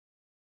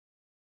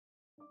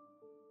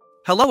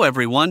Hello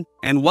everyone,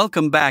 and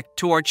welcome back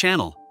to our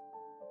channel.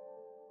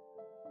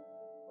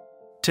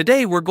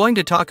 Today we're going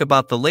to talk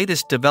about the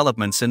latest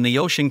developments in the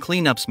ocean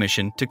cleanups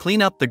mission to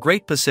clean up the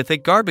Great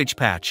Pacific Garbage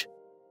Patch.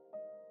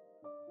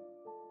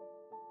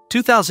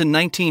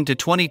 2019 to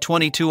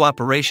 2022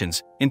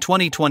 operations. In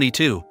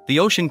 2022, the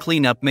ocean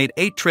cleanup made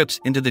 8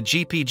 trips into the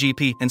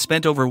GPGP and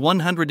spent over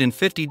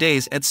 150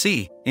 days at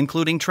sea,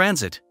 including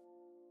transit.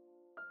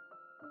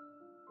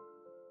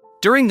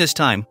 During this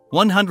time,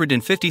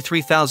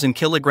 153,000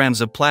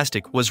 kilograms of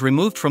plastic was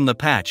removed from the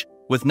patch,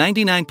 with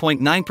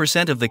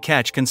 99.9% of the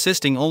catch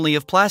consisting only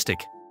of plastic.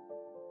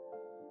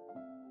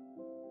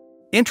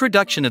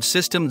 Introduction of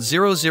System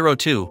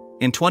 002.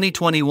 In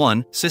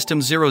 2021,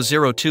 System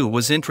 002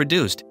 was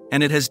introduced,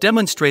 and it has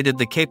demonstrated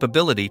the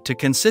capability to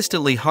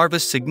consistently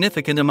harvest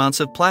significant amounts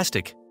of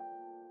plastic.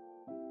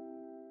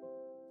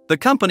 The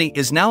company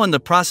is now in the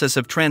process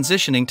of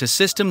transitioning to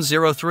System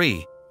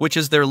 03, which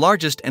is their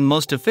largest and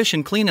most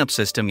efficient cleanup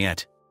system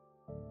yet.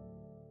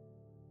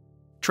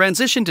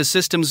 Transition to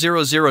System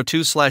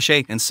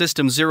 002/A and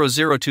System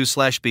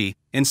 002/B.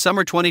 In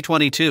summer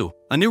 2022,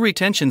 a new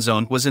retention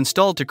zone was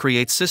installed to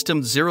create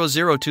System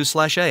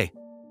 002/A.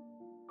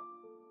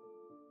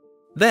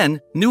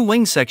 Then, new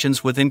wing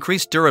sections with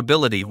increased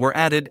durability were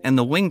added and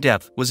the wing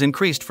depth was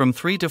increased from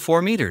 3 to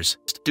 4 meters,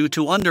 due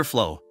to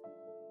underflow.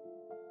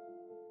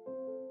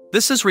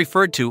 This is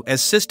referred to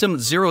as System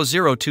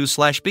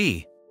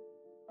 002/B.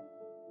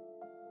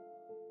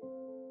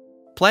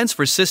 Plans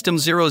for System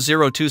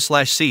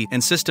 002/C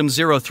and System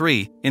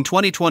 03. In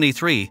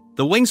 2023,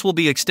 the wings will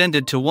be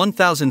extended to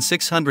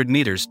 1,600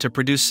 meters to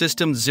produce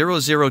System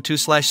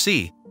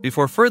 002/C,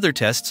 before further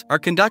tests are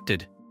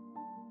conducted.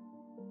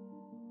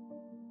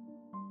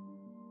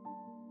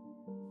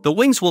 The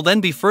wings will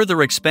then be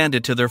further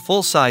expanded to their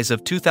full size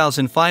of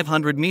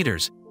 2,500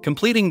 meters,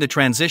 completing the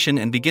transition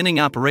and beginning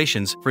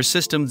operations for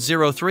System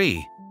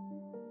 03.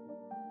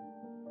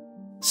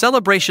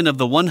 Celebration of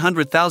the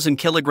 100,000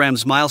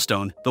 kilograms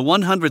milestone. The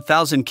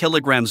 100,000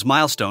 kilograms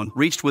milestone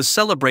reached was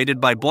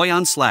celebrated by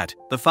Boyan Slat,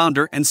 the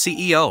founder and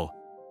CEO.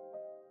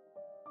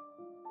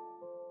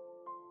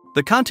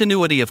 The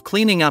continuity of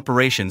cleaning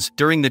operations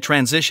during the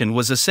transition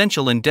was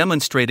essential in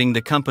demonstrating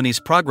the company's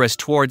progress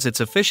towards its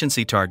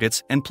efficiency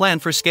targets and plan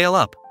for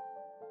scale-up.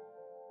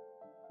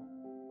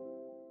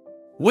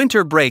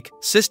 Winter break.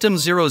 System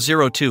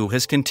 002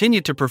 has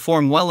continued to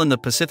perform well in the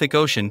Pacific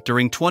Ocean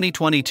during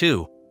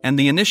 2022, and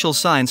the initial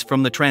signs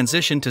from the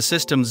transition to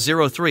System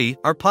 03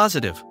 are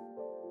positive.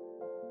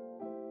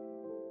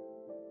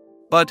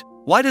 But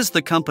why does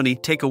the company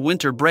take a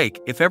winter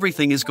break if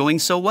everything is going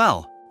so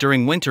well?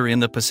 During winter in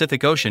the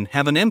Pacific Ocean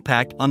have an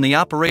impact on the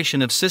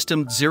operation of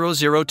System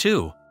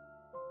 002.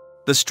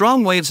 The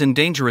strong waves and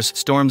dangerous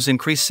storms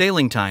increase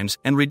sailing times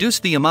and reduce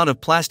the amount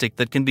of plastic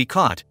that can be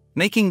caught,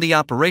 making the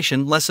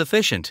operation less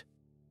efficient.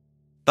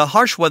 The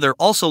harsh weather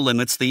also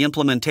limits the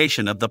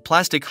implementation of the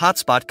plastic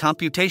hotspot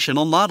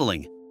computational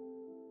modeling.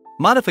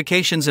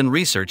 Modifications and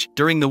research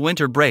during the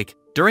winter break.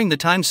 During the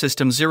time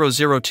System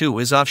 002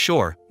 is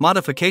offshore,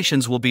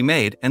 modifications will be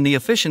made and the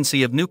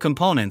efficiency of new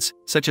components,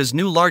 such as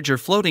new larger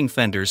floating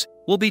fenders,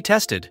 will be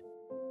tested.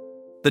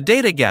 The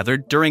data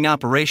gathered during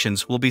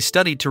operations will be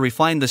studied to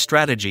refine the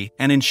strategy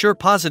and ensure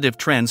positive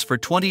trends for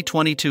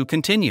 2022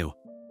 continue.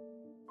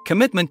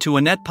 Commitment to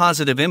a net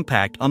positive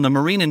impact on the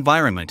marine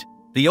environment.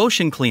 The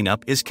ocean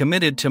cleanup is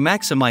committed to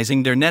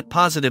maximizing their net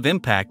positive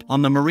impact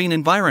on the marine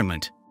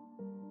environment.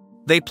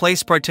 They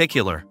place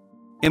particular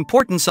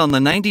importance on the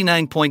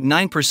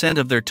 99.9%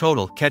 of their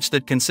total catch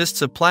that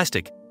consists of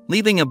plastic,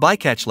 leaving a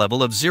bycatch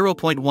level of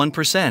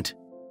 0.1%.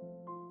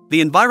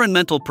 The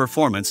environmental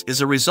performance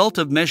is a result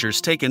of measures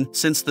taken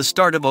since the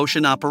start of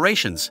ocean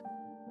operations.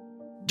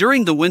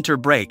 During the winter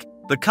break,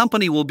 the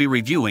company will be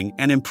reviewing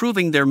and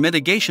improving their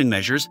mitigation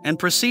measures and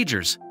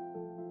procedures.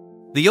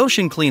 The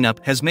ocean cleanup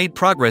has made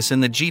progress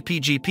in the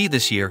GPGP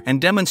this year and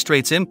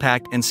demonstrates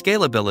impact and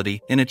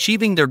scalability in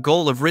achieving their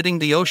goal of ridding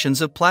the oceans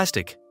of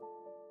plastic.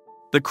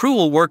 The crew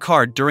will work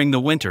hard during the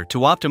winter to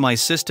optimize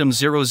System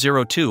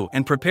 002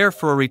 and prepare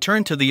for a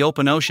return to the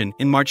open ocean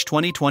in March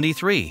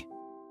 2023.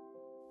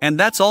 And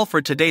that's all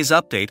for today's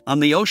update on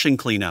the ocean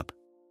cleanup.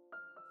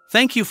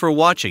 Thank you for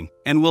watching,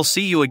 and we'll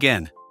see you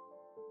again.